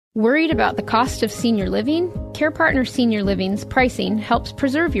Worried about the cost of senior living? Care Partners Senior Living's pricing helps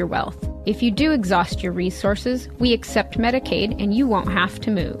preserve your wealth. If you do exhaust your resources, we accept Medicaid and you won't have to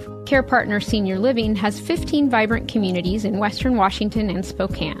move. Care Partners Senior Living has 15 vibrant communities in Western Washington and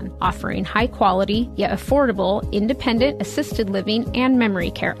Spokane, offering high-quality yet affordable independent assisted living and memory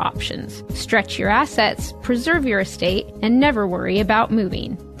care options. Stretch your assets, preserve your estate, and never worry about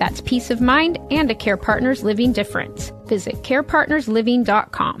moving. That's peace of mind and a Care Partners Living difference. Visit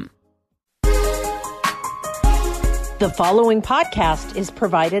carepartnersliving.com. The following podcast is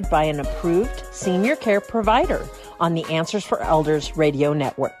provided by an approved senior care provider on the Answers for Elders radio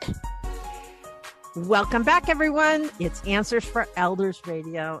network. Welcome back, everyone. It's Answers for Elders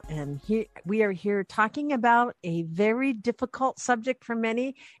Radio, and we are here talking about a very difficult subject for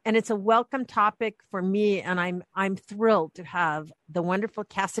many, and it's a welcome topic for me, and I'm thrilled to have the wonderful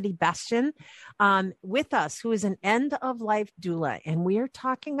Cassidy Bastian with us, who is an end-of-life doula, and we are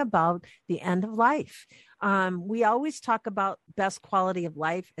talking about the end of life. We always talk about best quality of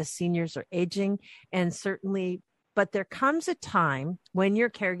life as seniors are aging, and certainly, but there comes a time when you're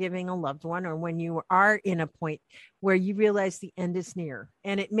caregiving a loved one, or when you are in a point where you realize the end is near.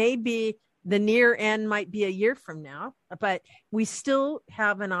 And it may be the near end might be a year from now, but we still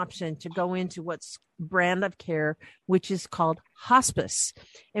have an option to go into what's brand of care, which is called hospice.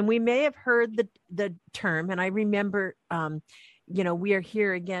 And we may have heard the term, and I remember, we are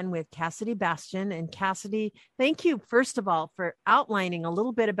here again with Cassidy Bastian. And Cassidy, thank you, first of all, for outlining a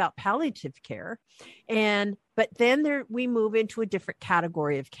little bit about palliative care. But then we move into a different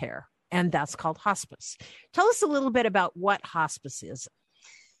category of care, and that's called hospice. Tell us a little bit about what hospice is.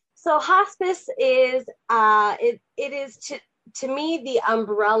 So hospice is, it is to me, the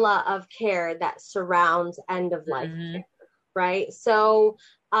umbrella of care that surrounds end of life care, right? So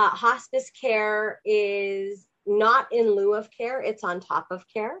hospice care is not in lieu of care, it's on top of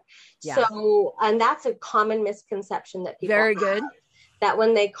care. Yeah. So, and that's a common misconception that people have, that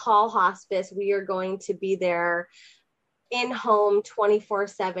when they call hospice, we are going to be there in home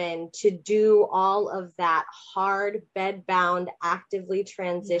 24/7 to do all of that hard bed-bound, actively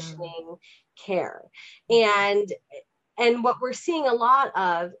transitioning care. And what we're seeing a lot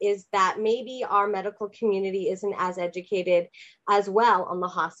of is that maybe our medical community isn't as educated as well on the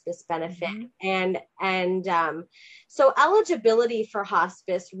hospice benefit. So eligibility for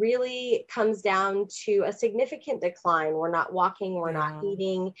hospice really comes down to a significant decline. We're not walking, we're not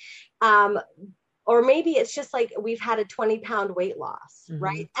eating. Or maybe it's just like we've had a 20-pound weight loss,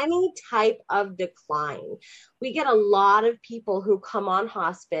 right? Any type of decline. We get a lot of people who come on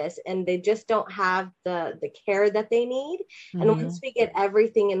hospice and they just don't have the care that they need. And once we get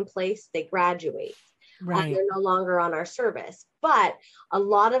everything in place, they graduate. Right. They're no longer on our service. But a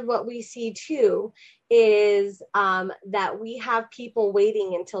lot of what we see too is that we have people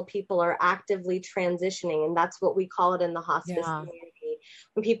waiting until people are actively transitioning. And that's what we call it in the hospice community,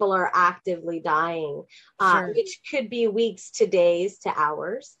 when people are actively dying, which could be weeks to days to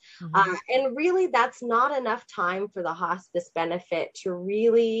hours. And really, that's not enough time for the hospice benefit to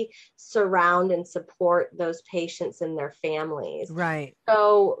really surround and support those patients and their families. Right.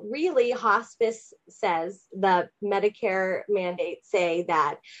 So really, hospice says, the Medicare mandates say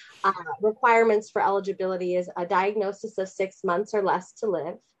that requirements for eligibility is a diagnosis of 6 months or less to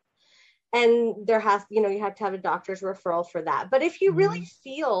live. And there has, you have to have a doctor's referral for that. But if you really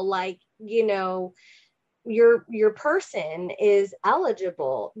feel like, your person is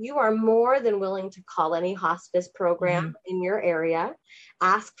eligible, you are more than willing to call any hospice program in your area,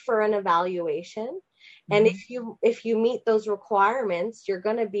 ask for an evaluation. And if you meet those requirements, you're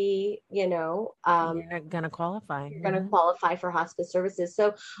going to be, you're going to qualify. You're going to qualify for hospice services.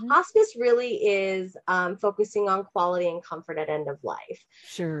 So hospice really is focusing on quality and comfort at end of life.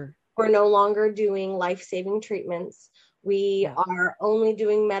 Sure. We're no longer doing life-saving treatments. We are only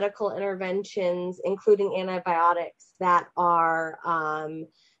doing medical interventions, including antibiotics, that are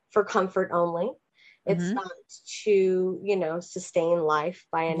for comfort only. It's not to, sustain life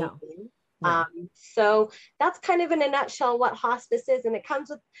by any means. Right. So that's kind of in a nutshell what hospice is. And it comes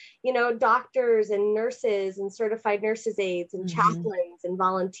with, doctors and nurses and certified nurses aides and chaplains and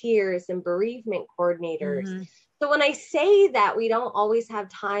volunteers and bereavement coordinators. So when I say that we don't always have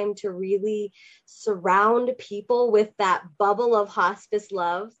time to really surround people with that bubble of hospice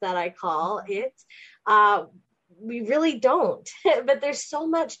love that I call it, we really don't. But there's so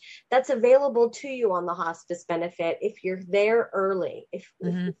much that's available to you on the hospice benefit if you're there early, if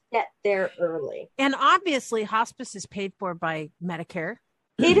you get there early. And obviously hospice is paid for by Medicare.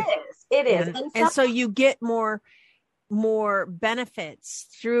 It is. And so you get more more benefits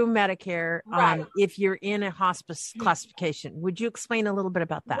through Medicare if you're in a hospice classification. Would you explain a little bit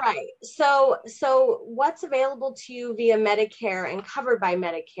about that? Right. So what's available to you via Medicare and covered by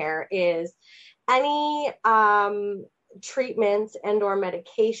Medicare is any treatments and or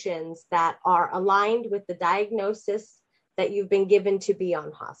medications that are aligned with the diagnosis that you've been given to be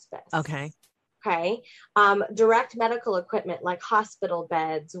on hospice. Okay. Direct medical equipment like hospital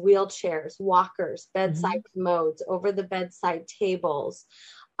beds, wheelchairs, walkers, bedside commodes, over the bedside tables,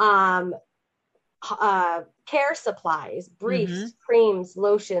 care supplies, briefs, creams,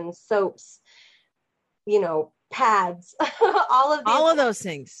 lotions, soaps, pads, all of those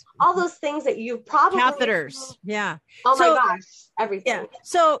things, that you've probably catheters. Yeah. Oh my gosh. Everything.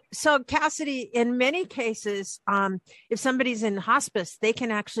 Yeah. So Cassidy, in many cases, if somebody's in hospice, they can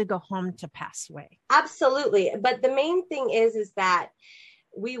actually go home to pass away. Absolutely. But the main thing is that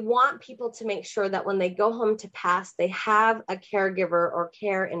we want people to make sure that when they go home to pass, they have a caregiver or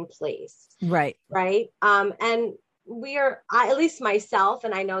care in place. Right. Right. And at least myself,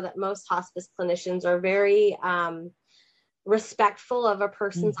 and I know that most hospice clinicians are very respectful of a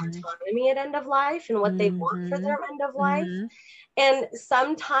person's autonomy at end of life and what they want for their end of life. And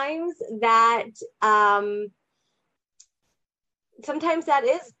sometimes that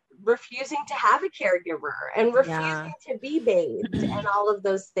is refusing to have a caregiver and refusing to be bathed and all of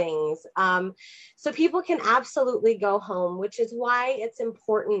those things. So people can absolutely go home, which is why it's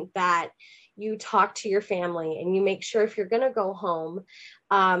important that you talk to your family and you make sure if you're going to go home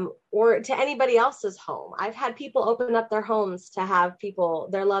or to anybody else's home. I've had people open up their homes to have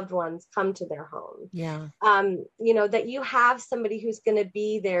their loved ones come to their home. Yeah. That you have somebody who's going to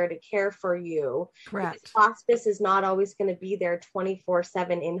be there to care for you. Correct. Hospice is not always going to be there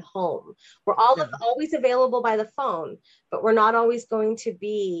 24/7 in home. We're always available by the phone, but we're not always going to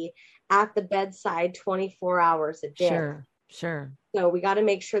be at the bedside 24 hours a day. Sure. So we got to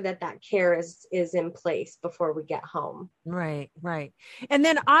make sure that care is in place before we get home. Right. And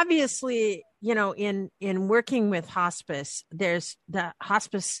then obviously, in working with hospice, there's the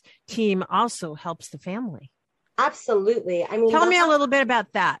hospice team also helps the family. Absolutely. I mean, tell me a little bit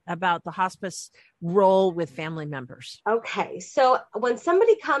about that, about the hospice role with family members. Okay. So when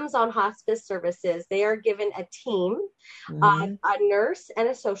somebody comes on hospice services, they are given a team, a nurse and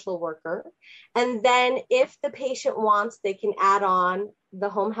a social worker. And then if the patient wants, they can add on the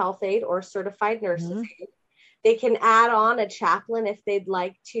home health aide or certified nurse's aide. They can add on a chaplain if they'd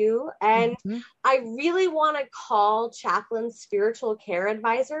like to. And I really want to call chaplains spiritual care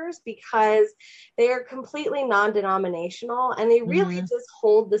advisors because they are completely non-denominational and they really just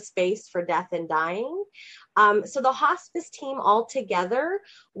hold the space for death and dying. So the hospice team altogether,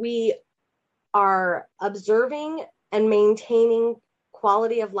 we are observing and maintaining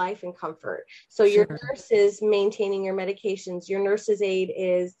quality of life and comfort. So your nurse is maintaining your medications. Your nurse's aide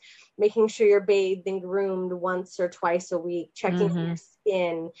is making sure you're bathed and groomed once or twice a week, checking your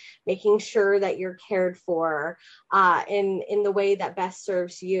skin, making sure that you're cared for in the way that best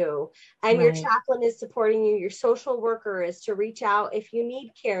serves you. And your chaplain is supporting you. Your social worker is to reach out if you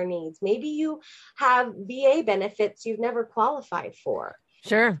need care needs. Maybe you have VA benefits you've never qualified for.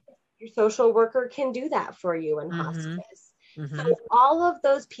 Sure. Your social worker can do that for you in hospice. So all of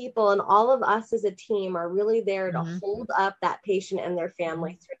those people and all of us as a team are really there to hold up that patient and their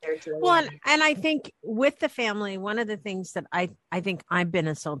family through their journey. Well, and I think with the family, one of the things that I think I've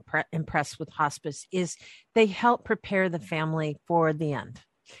been so impressed with hospice is they help prepare the family for the end.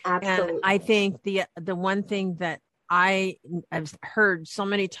 Absolutely. And I think the one thing that I've heard so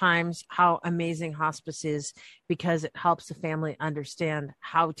many times how amazing hospice is because it helps the family understand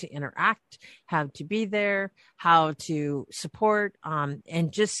how to interact, how to be there, how to support,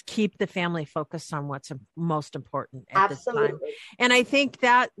 and just keep the family focused on what's most important at this time. And I think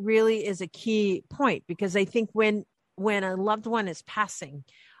that really is a key point because I think when a loved one is passing,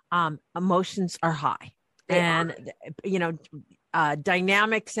 emotions are high.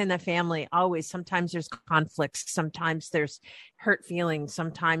 Dynamics in the family always, sometimes there's conflicts, sometimes there's hurt feelings,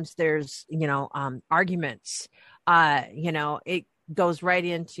 sometimes there's, arguments, it goes right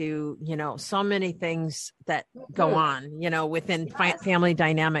into, so many things that go on, within family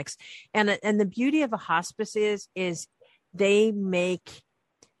dynamics. And the beauty of a hospice is they make,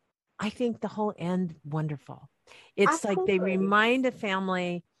 I think, the whole end wonderful. It's Absolutely. Like they remind a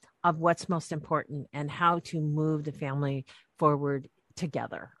family of what's most important and how to move the family forward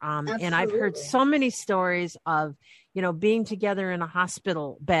together. And I've heard so many stories of, being together in a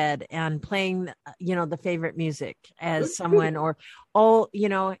hospital bed and playing, the favorite music as someone, or all,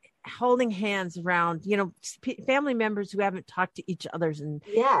 holding hands around, family members who haven't talked to each other in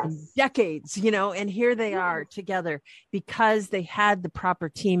decades, and here they are together because they had the proper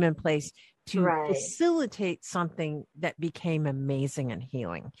team in place to facilitate something that became amazing and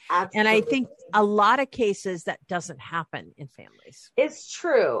healing. Absolutely. And I think a lot of cases that doesn't happen in families. It's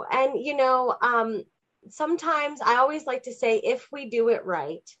true. And, sometimes I always like to say, if we do it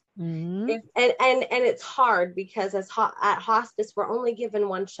right, and it's hard because at hospice, we're only given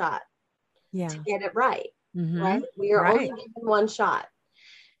one shot to get it right. Right? We are only given one shot.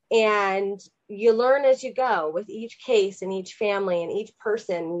 And you learn as you go with each case and each family and each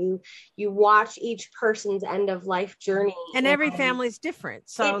person. You watch each person's end of life journey. And every family's different.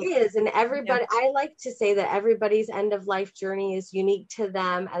 So it is. And everybody, I like to say that everybody's end of life journey is unique to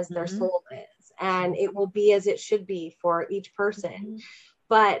them as their soul is. And it will be as it should be for each person.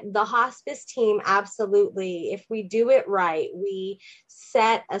 But the hospice team, absolutely, if we do it right, we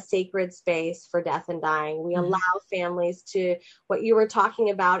set a sacred space for death and dying. We allow families to, what you were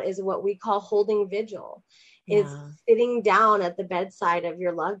talking about is what we call holding vigil. Is sitting down at the bedside of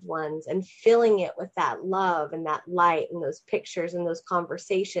your loved ones and filling it with that love and that light and those pictures and those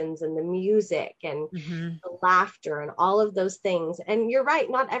conversations and the music and the laughter and all of those things. And you're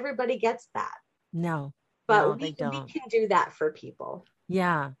right, not everybody gets that. No, but we can do that for people.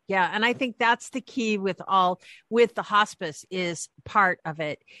 Yeah. And I think that's the key with the hospice is part of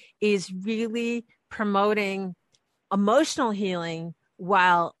it is really promoting emotional healing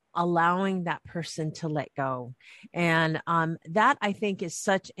while allowing that person to let go. And that I think is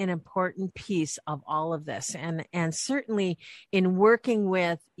such an important piece of all of this. And certainly in working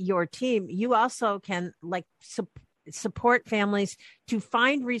with your team, you also can support families to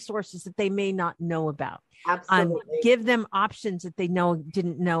find resources that they may not know about. Absolutely. Give them options that they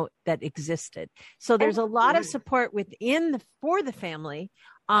didn't know that existed. So there's a lot of support for the family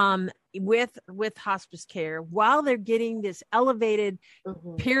with hospice care while they're getting this elevated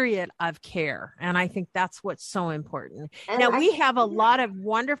period of care. And I think that's what's so important. And now we have a lot of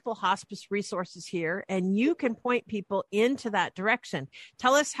wonderful hospice resources here, and you can point people into that direction.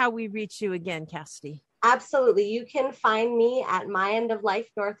 Tell us how we reach you again, Cassidy. Absolutely. You can find me at My End of Life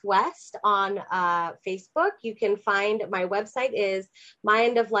Northwest on Facebook. You can find my website is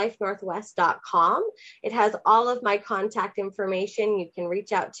myendoflifenorthwest.com. It has all of my contact information. You can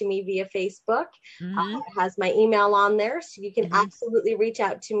reach out to me via Facebook. It has my email on there. So you can absolutely reach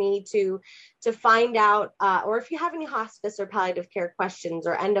out to me to find out, or if you have any hospice or palliative care questions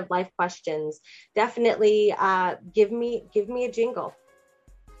or end of life questions, definitely give me a jingle.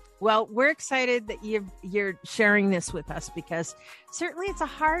 Well, we're excited that you're sharing this with us because certainly it's a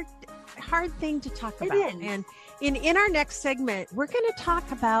hard thing to talk about. It is. And in our next segment, we're going to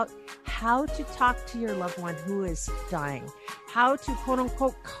talk about how to talk to your loved one who is dying, how to quote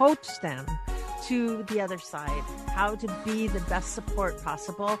unquote coach them to the other side, how to be the best support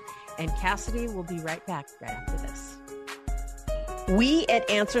possible. And Cassidy will be right back right after this. We at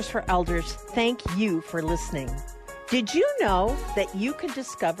Answers for Elders thank you for listening. Did you know that you can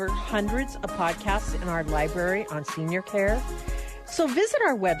discover hundreds of podcasts in our library on senior care? So visit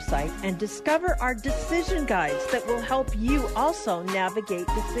our website and discover our decision guides that will help you also navigate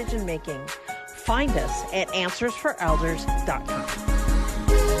decision making. Find us at answersforelders.com.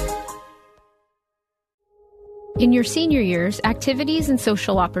 In your senior years, activities and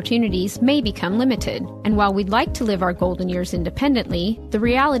social opportunities may become limited. And while we'd like to live our golden years independently, the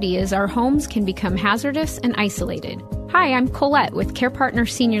reality is our homes can become hazardous and isolated. Hi, I'm Colette with Care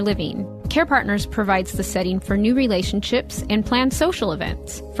Partners Senior Living. Care Partners provides the setting for new relationships and planned social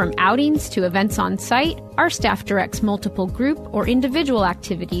events. From outings to events on site, our staff directs multiple group or individual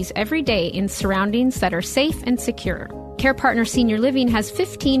activities every day in surroundings that are safe and secure. Care Partners Senior Living has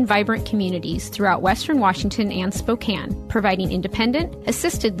 15 vibrant communities throughout Western Washington and Spokane, providing independent,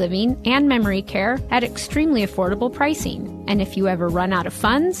 assisted living, and memory care at extremely affordable pricing. And if you ever run out of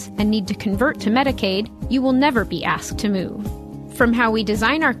funds and need to convert to Medicaid, you will never be asked to move. From how we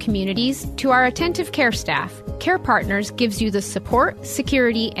design our communities to our attentive care staff, Care Partners gives you the support,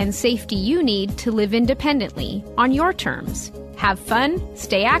 security, and safety you need to live independently on your terms. Have fun,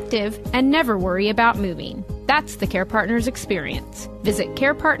 stay active, and never worry about moving. That's the Care Partners experience. Visit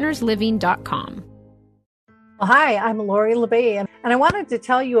carepartnersliving.com. Hi, I'm Lori LeBay, and I wanted to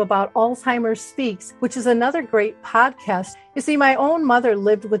tell you about Alzheimer's Speaks, which is another great podcast. You see, my own mother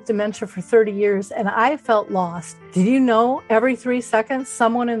lived with dementia for 30 years, and I felt lost. Did you know every 3 seconds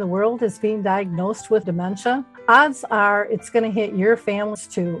someone in the world is being diagnosed with dementia? odds are it's going to hit your families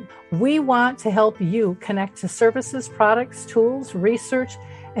too. We want to help you connect to services, products, tools, research,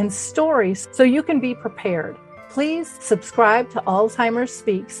 and stories so you can be prepared. Please subscribe to Alzheimer's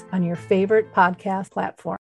Speaks on your favorite podcast platform.